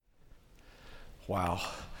Wow.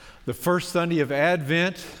 The first Sunday of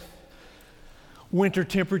Advent, winter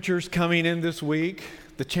temperatures coming in this week,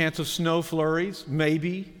 the chance of snow flurries,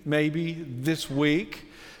 maybe this week,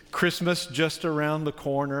 Christmas just around the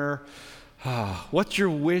corner. What's your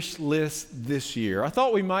wish list this year? I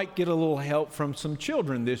thought we might get a little help from some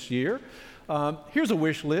children this year. Here's a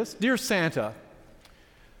wish list. Dear Santa,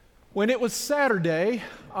 when it was Saturday,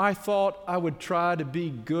 I thought I would try to be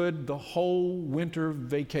good the whole winter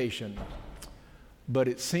vacation, but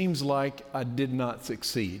it seems like I did not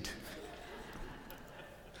succeed.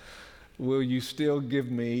 Will you still give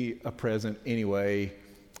me a present anyway?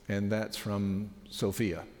 And that's from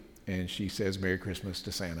Sophia, and she says Merry Christmas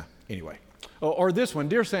to Santa anyway. Or this one,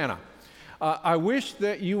 Dear Santa, I wish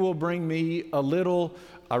that you will bring me a little,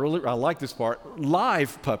 I like this part,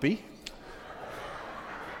 live puppy.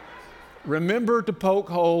 Remember to poke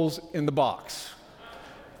holes in the box.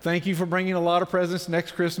 Thank you for bringing a lot of presents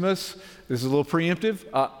next Christmas. This is a little preemptive.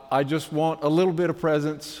 I just want a little bit of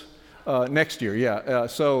presents next year.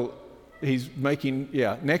 So he's making,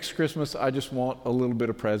 next Christmas, I just want a little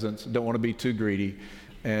bit of presents. Don't want to be too greedy.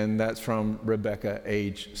 And that's from Rebecca,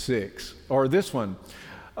 age 6. Or this one,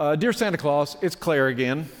 Dear Santa Claus, it's Claire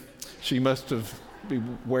again. She must have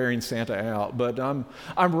been wearing Santa out. But I'm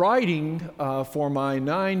writing for my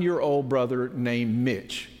 9-year-old brother named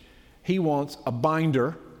Mitch. He wants a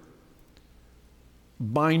binder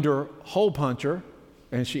hole puncher,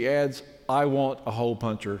 and she adds, I want a hole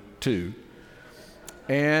puncher too.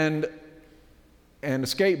 And a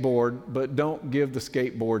skateboard, but don't give the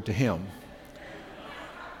skateboard to him.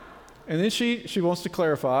 And then she wants to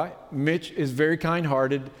clarify, Mitch is very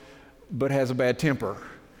kind-hearted, but has a bad temper.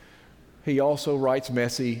 He also writes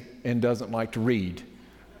messy and doesn't like to read.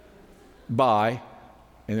 Bye.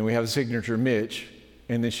 And then we have the signature, Mitch,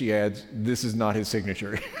 and then she adds, this is not his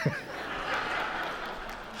signature.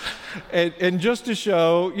 and just to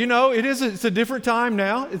show, it's a different time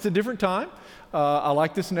now. It's a different time. I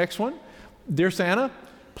like this next one. Dear Santa,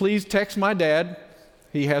 please text my dad.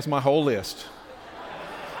 He has my whole list.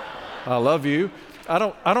 I love you. I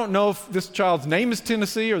don't know if this child's name is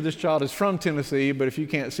Tennessee or this child is from Tennessee, but if you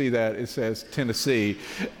can't see that, it says Tennessee.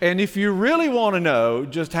 And if you really want to know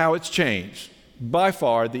just how it's changed, by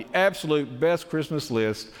far the absolute best Christmas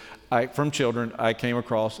list from children I came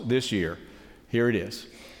across this year. Here it is.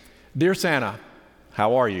 Dear Santa,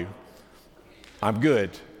 how are you? I'm good.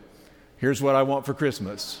 Here's what I want for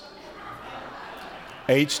Christmas.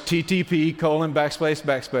 http://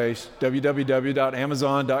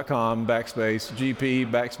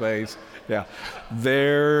 www.amazon.com/GP/. Yeah,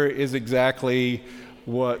 there is exactly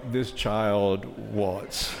what this child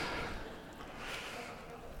wants.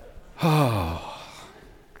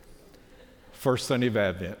 First Sunday of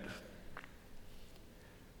Advent.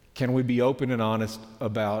 Can we be open and honest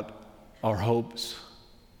about our hopes,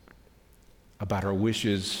 about our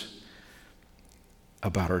wishes,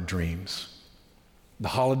 about our dreams? The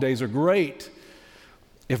holidays are great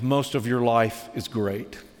if most of your life is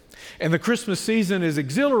great. And the Christmas season is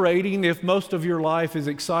exhilarating if most of your life is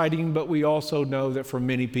exciting, but we also know that for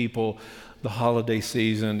many people, the holiday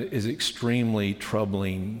season is extremely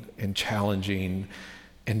troubling and challenging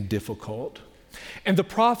and difficult. And the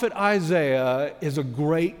prophet Isaiah is a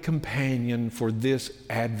great companion for this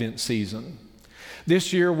Advent season.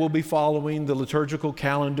 This year we'll be following the liturgical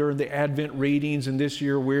calendar and the Advent readings, and this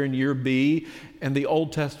year we're in year B, and the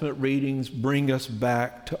Old Testament readings bring us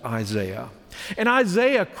back to Isaiah. And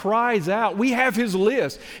Isaiah cries out, we have his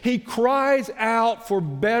list. He cries out for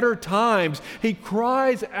better times. He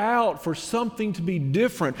cries out for something to be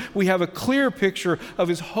different. We have a clear picture of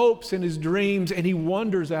his hopes and his dreams, and he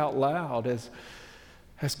wonders out loud,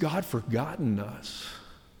 has God forgotten us?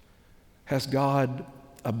 Has God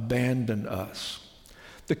abandoned us?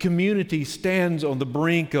 The community stands on the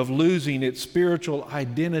brink of losing its spiritual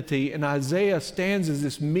identity, and Isaiah stands as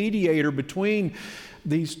this mediator between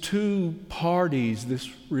these two parties, this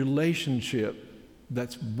relationship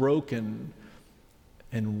that's broken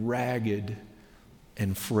and ragged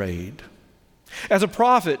and frayed. As a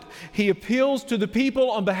prophet, he appeals to the people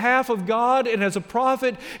on behalf of God, and as a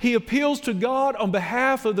prophet, he appeals to God on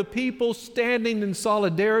behalf of the people, standing in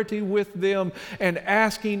solidarity with them and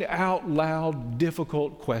asking out loud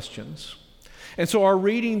difficult questions. And so our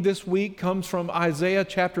reading this week comes from Isaiah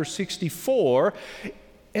chapter 64.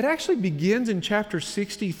 It actually begins in chapter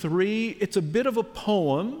 63. It's a bit of a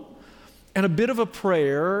poem and a bit of a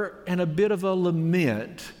prayer and a bit of a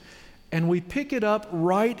lament. And we pick it up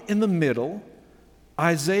right in the middle,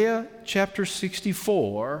 Isaiah chapter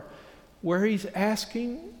 64, where he's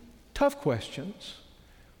asking tough questions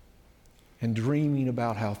and dreaming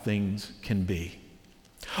about how things can be.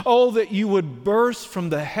 Oh, that you would burst from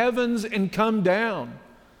the heavens and come down.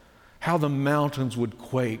 How the mountains would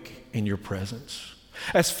quake in your presence.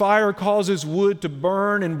 As fire causes wood to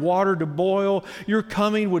burn and water to boil, your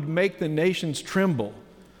coming would make the nations tremble.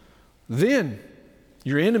 Then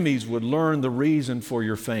your enemies would learn the reason for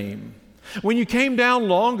your fame. When you came down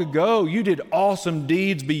long ago, you did awesome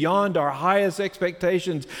deeds beyond our highest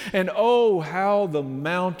expectations. And oh, how the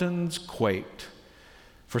mountains quaked.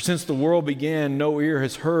 For since the world began, no ear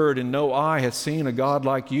has heard and no eye has seen a God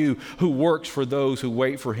like you who works for those who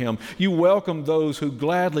wait for him. You welcome those who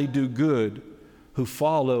gladly do good, who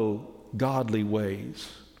follow godly ways.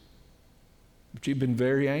 But you've been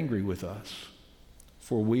very angry with us,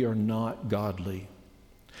 for we are not godly.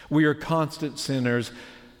 We are constant sinners.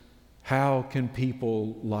 How can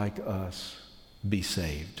people like us be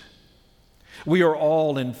saved? We are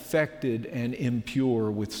all infected and impure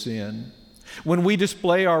with sin. When we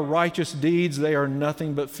display our righteous deeds, they are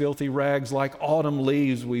nothing but filthy rags. Like autumn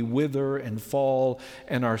leaves, we wither and fall,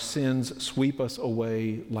 and our sins sweep us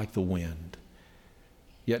away like the wind.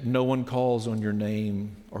 Yet no one calls on your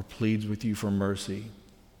name or pleads with you for mercy.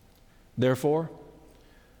 Therefore,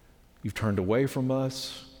 you've turned away from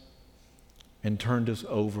us and turned us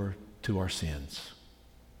over to our sins.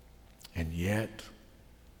 And yet,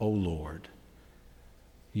 O Lord,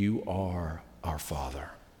 you are our Father.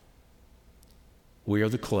 We are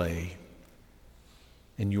the clay,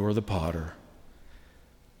 and you are the potter.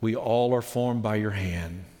 We all are formed by your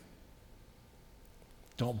hand.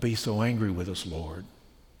 Don't be so angry with us, Lord.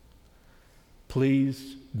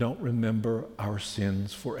 Please don't remember our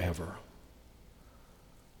sins forever.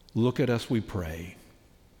 Look at us, we pray,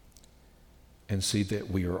 and see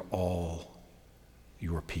that we are all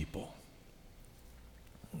your people.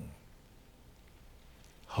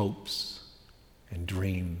 Hopes and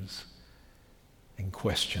dreams and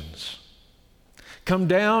questions. Come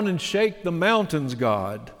down and shake the mountains,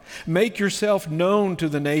 God. Make yourself known to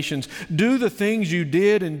the nations. Do the things you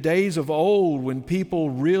did in days of old when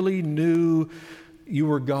people really knew you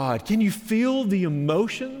were God. Can you feel the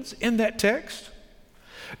emotions in that text?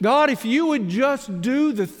 God, if you would just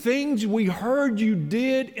do the things we heard you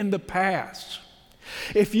did in the past,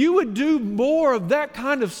 if you would do more of that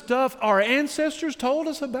kind of stuff our ancestors told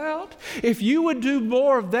us about, if you would do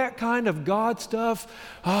more of that kind of God stuff,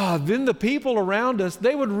 then the people around us,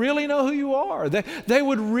 they would really know who you are. They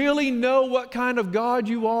would really know what kind of God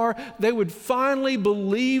you are. They would finally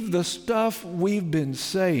believe the stuff we've been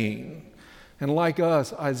saying. And like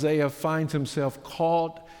us, Isaiah finds himself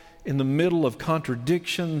caught in the middle of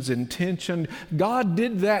contradictions and tension. God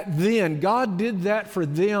did that then. God did that for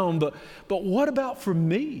them. But what about for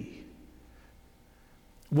me?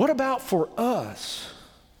 What about for us?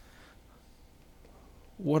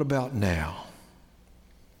 What about now?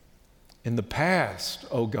 In the past,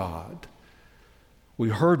 oh God, we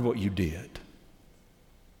heard what you did.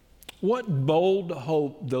 What bold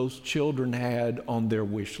hope those children had on their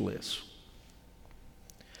wish list.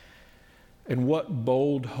 And what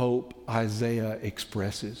bold hope Isaiah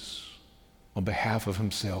expresses on behalf of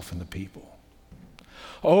himself and the people.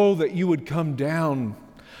 Oh, that you would come down,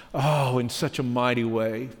 in such a mighty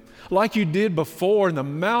way, like you did before, and the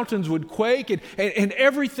mountains would quake, and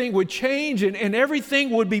everything would change, and everything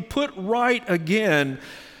would be put right again.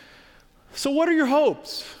 So what are your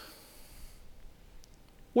hopes?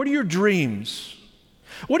 What are your dreams?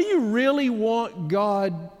 What do you really want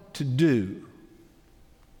God to do?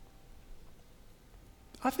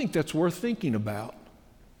 I think that's worth thinking about.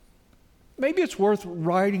 Maybe it's worth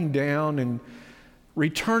writing down and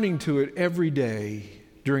returning to it every day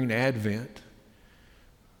during Advent.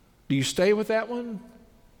 Do you stay with that one?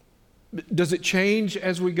 Does it change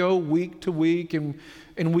as we go week to week and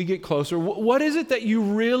we get closer? What is it that you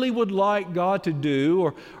really would like God to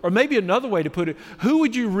do? Or maybe another way to put it, who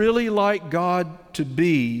would you really like God to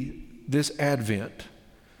be this Advent?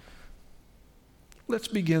 Let's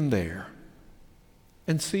begin there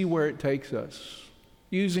and see where it takes us,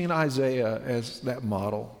 using Isaiah as that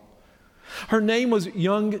model. Her name was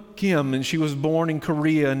Young Kim, and she was born in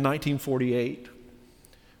Korea in 1948.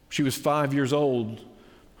 She was 5 years old.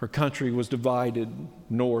 Her country was divided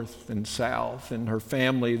north and south, and her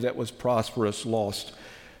family that was prosperous lost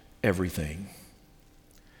everything.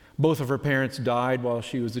 Both of her parents died while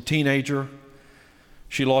she was a teenager.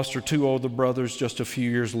 She lost her two older brothers just a few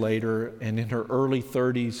years later, and in her early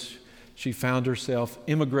 30s, she found herself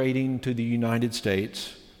immigrating to the United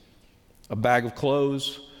States, a bag of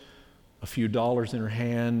clothes, a few dollars in her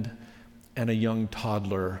hand, and a young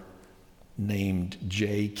toddler named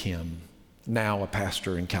Jay Kim, now a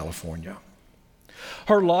pastor in California.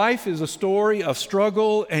 Her life is a story of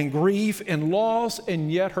struggle and grief and loss,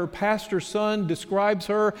 and yet her pastor's son describes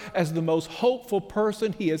her as the most hopeful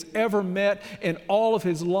person he has ever met in all of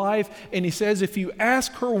his life. And he says if you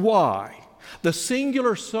ask her why, the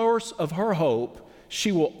singular source of her hope,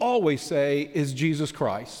 she will always say, is Jesus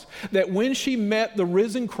Christ. That when she met the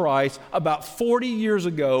risen Christ about 40 years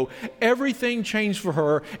ago, everything changed for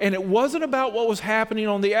her. And it wasn't about what was happening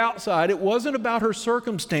on the outside. It wasn't about her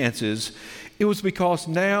circumstances. It was because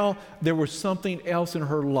now there was something else in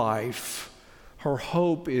her life. Her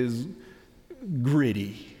hope is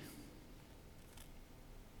gritty.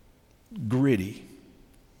 Gritty.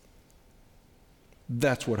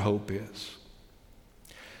 That's what hope is.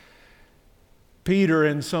 Peter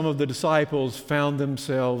and some of the disciples found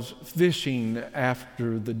themselves fishing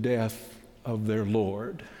after the death of their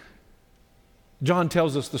Lord. John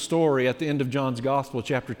tells us the story at the end of John's Gospel,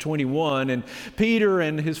 chapter 21, and Peter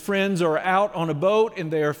and his friends are out on a boat and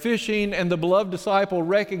they are fishing, and the beloved disciple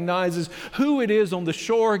recognizes who it is on the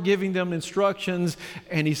shore giving them instructions,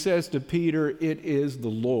 and he says to Peter, "It is the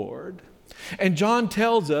Lord." And John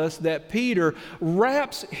tells us that Peter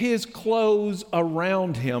wraps his clothes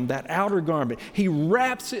around him, that outer garment. He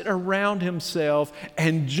wraps it around himself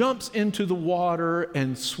and jumps into the water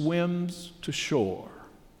and swims to shore.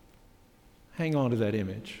 Hang on to that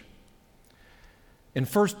image. In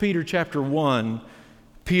 1 Peter chapter 1,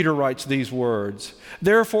 Peter writes these words,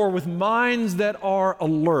 "Therefore, with minds that are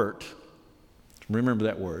alert," remember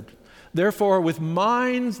that word, "Therefore, with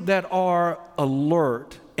minds that are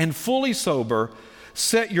alert and fully sober,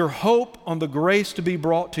 set your hope on the grace to be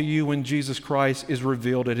brought to you when Jesus Christ is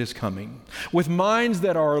revealed at his coming." With minds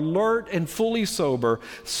that are alert and fully sober,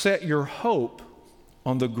 set your hope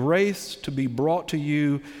on the grace to be brought to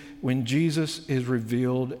you when Jesus is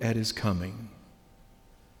revealed at his coming.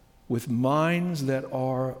 With minds that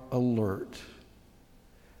are alert.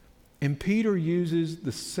 And Peter uses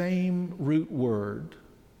the same root word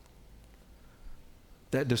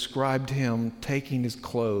that described him taking his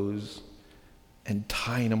clothes and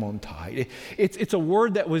tying them on tight. It's a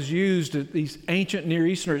word that was used at these ancient Near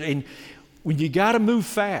Easterners. And when you got to move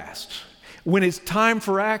fast, when it's time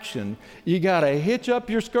for action, you got to hitch up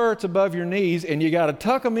your skirts above your knees and you got to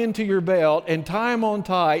tuck them into your belt and tie them on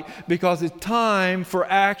tight because it's time for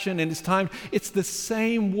action and it's time. It's the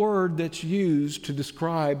same word that's used to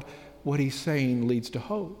describe what he's saying leads to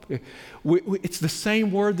hope. It's the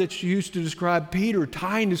same word that's used to describe Peter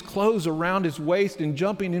tying his clothes around his waist and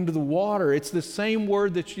jumping into the water. It's the same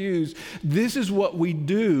word that's used. This is what we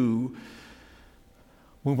do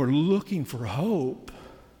when we're looking for hope,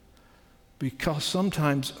 because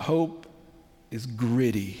sometimes hope is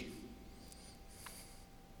gritty.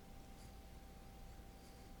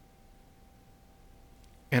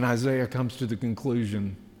 And Isaiah comes to the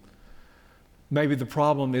conclusion, maybe the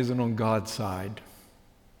problem isn't on God's side.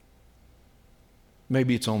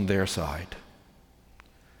 Maybe it's on their side.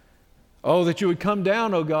 Oh, that you would come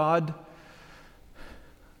down, oh God.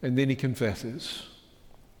 And then he confesses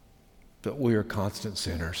that we are constant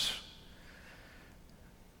sinners.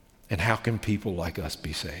 And how can people like us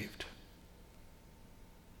be saved?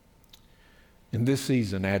 In this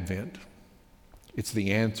season, Advent, it's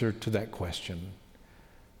the answer to that question.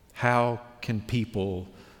 How can people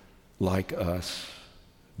like us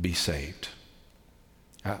be saved?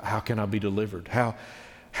 How can I be delivered? How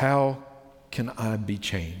can I be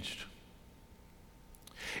changed?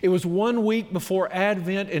 It was 1 week before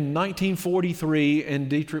Advent in 1943, and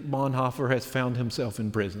Dietrich Bonhoeffer has found himself in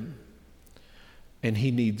prison. And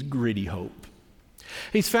he needs gritty hope.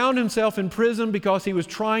 He's found himself in prison because he was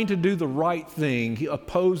trying to do the right thing,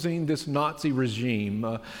 opposing this Nazi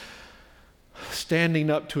regime,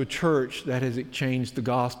 standing up to a church that has exchanged the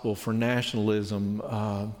gospel for nationalism,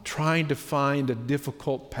 trying to find a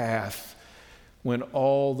difficult path when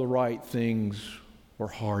all the right things were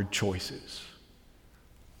hard choices.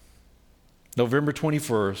 November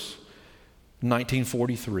 21st,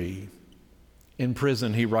 1943, in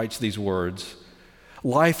prison he writes these words,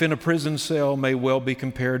 "Life in a prison cell may well be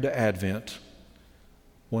compared to Advent.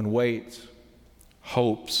 One waits,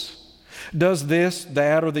 hopes, does this,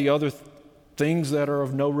 that, or the other things that are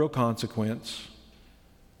of no real consequence.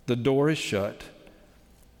 The door is shut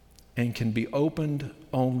and can be opened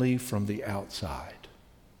only from the outside."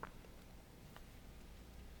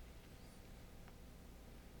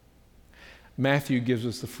 Matthew gives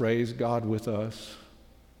us the phrase, God with us.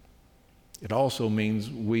 It also means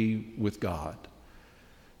we with God.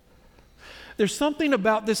 There's something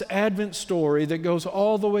about this Advent story that goes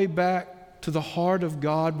all the way back to the heart of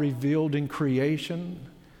God revealed in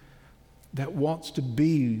creation that wants to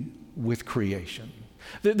be with creation.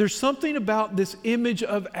 There's something about this image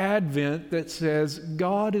of Advent that says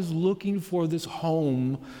God is looking for this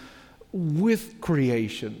home with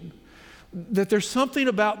creation. That there's something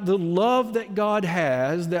about the love that God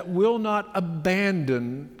has that will not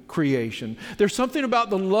abandon creation. There's something about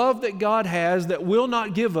the love that God has that will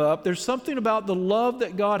not give up. There's something about the love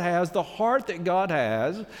that God has, the heart that God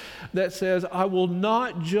has, that says, I will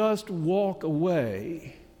not just walk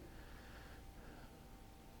away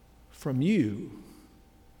from you,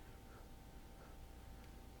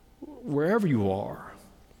 wherever you are,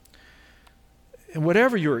 and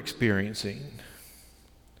whatever you're experiencing.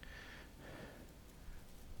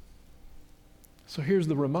 So here's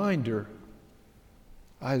the reminder.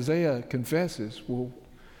 Isaiah confesses, well,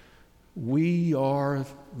 we are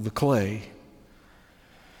the clay.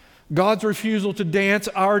 God's refusal to dance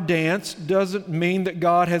our dance doesn't mean that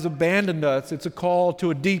God has abandoned us. It's a call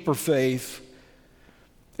to a deeper faith.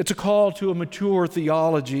 It's a call to a mature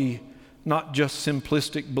theology, not just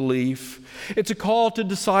simplistic belief. It's a call to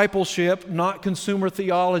discipleship, not consumer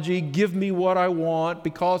theology. Give me what I want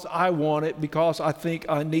because I want it, because I think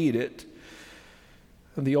I need it.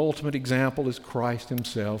 And the ultimate example is Christ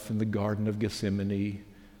himself in the Garden of Gethsemane,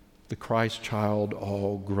 the Christ child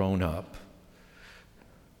all grown up.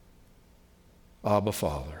 Abba,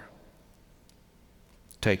 Father,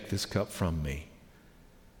 take this cup from me.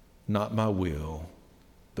 Not my will,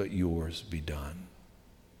 but yours be done.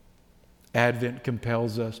 Advent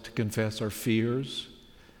compels us to confess our fears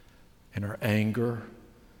and our anger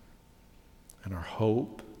and our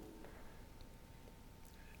hope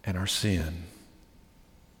and our sin.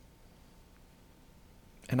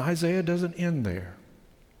 And Isaiah doesn't end there.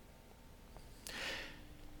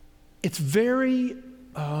 It's very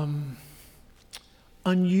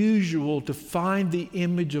unusual to find the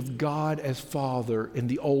image of God as Father in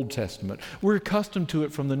the Old Testament. We're accustomed to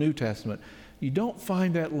it from the New Testament. You don't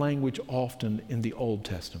find that language often in the Old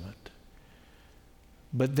Testament.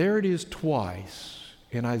 But there it is twice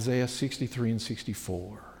in Isaiah 63 and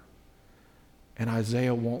 64. And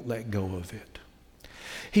Isaiah won't let go of it.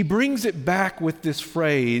 He brings it back with this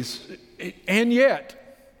phrase, and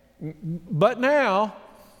yet, but now,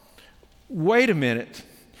 wait a minute.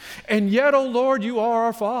 And yet, O Lord, you are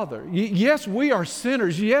our Father. Yes, we are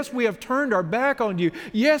sinners. Yes, we have turned our back on you.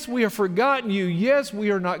 Yes, we have forgotten you. Yes,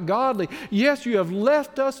 we are not godly. Yes, you have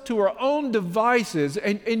left us to our own devices.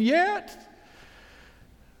 And yet,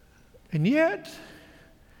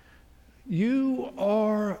 you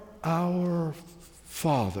are our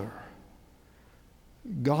Father.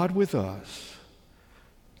 God with us,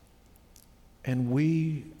 and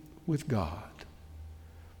we with God.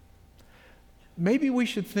 Maybe we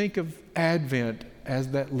should think of Advent as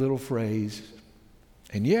that little phrase,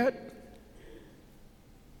 and yet,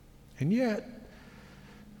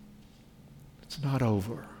 it's not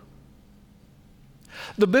over.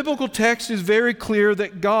 The biblical text is very clear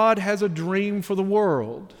that God has a dream for the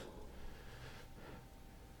world.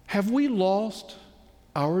 Have we lost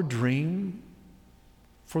our dream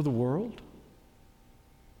for the world?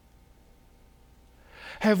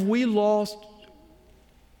 Have we lost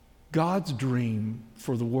God's dream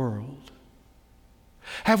for the world?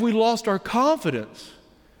 Have we lost our confidence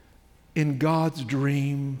in God's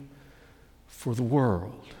dream for the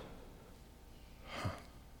world?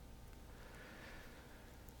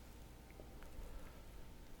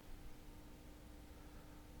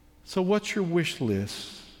 So what's your wish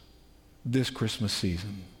list this Christmas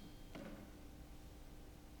season?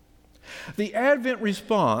 The Advent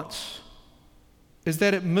response is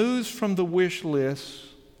that it moves from the wish list,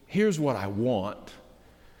 here's what I want,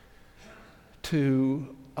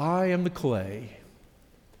 to I am the clay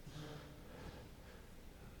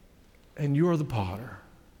and you're the potter.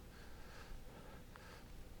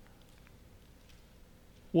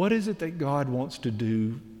 What is it that God wants to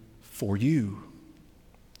do for you,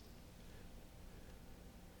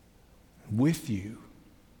 with you,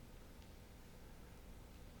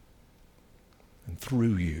 and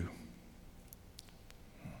through you?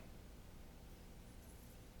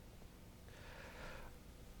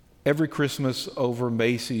 Every Christmas over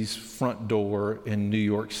Macy's front door in New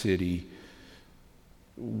York City,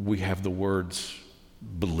 we have the words,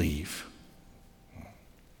 believe.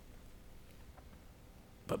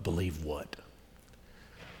 But believe what?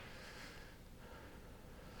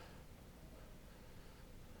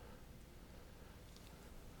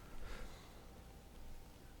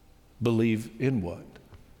 Believe in what?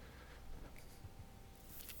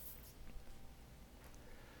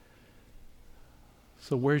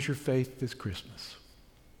 So where's your faith this Christmas?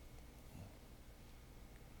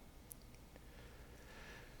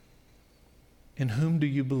 In whom do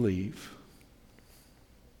you believe?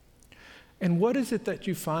 And what is it that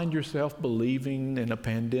you find yourself believing in a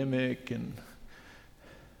pandemic? And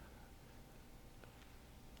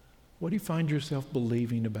what do you find yourself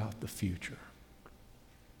believing about the future?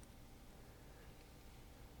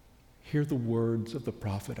 Hear the words of the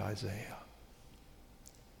prophet Isaiah.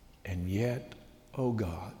 And yet, O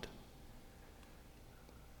God,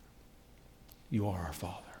 you are our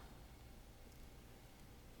Father.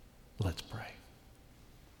 Let's pray.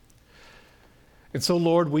 And so,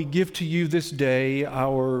 Lord, we give to you this day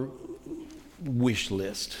our wish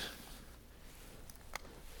list.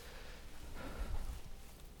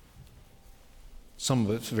 Some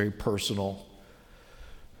of it's very personal.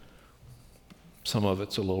 Some of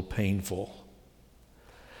it's a little painful.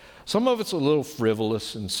 Some of it's a little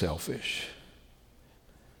frivolous and selfish.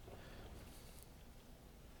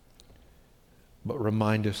 But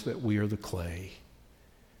remind us that we are the clay.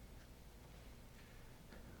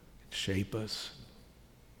 Shape us,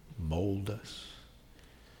 mold us,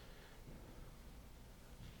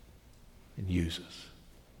 and use us.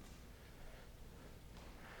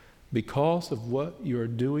 Because of what you are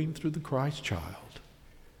doing through the Christ child.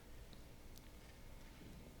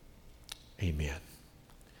 Amen.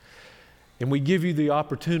 And we give you the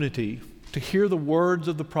opportunity to hear the words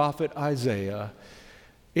of the prophet Isaiah.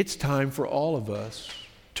 It's time for all of us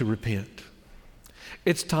to repent.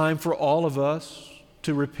 It's time for all of us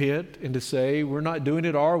to repent and to say, we're not doing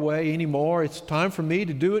it our way anymore. It's time for me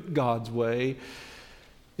to do it God's way.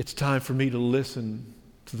 It's time for me to listen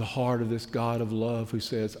to the heart of this God of love who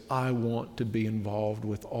says, I want to be involved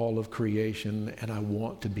with all of creation, and I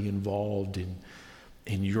want to be involved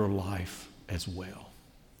in your life as well.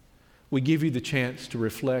 We give you the chance to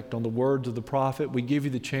reflect on the words of the prophet. We give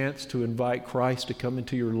you the chance to invite Christ to come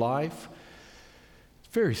into your life.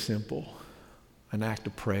 It's very simple. An act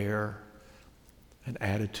of prayer, an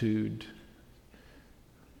attitude.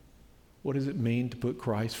 What does it mean to put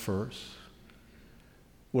Christ first?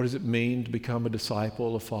 What does it mean to become a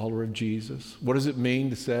disciple, a follower of Jesus? What does it mean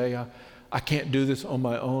to say, I can't do this on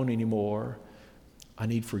my own anymore. I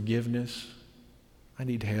need forgiveness. I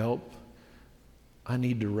need help. I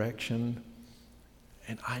need direction.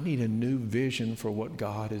 And I need a new vision for what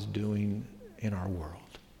God is doing in our world.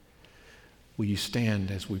 Will you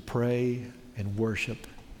stand as we pray and worship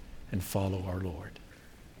and follow our Lord?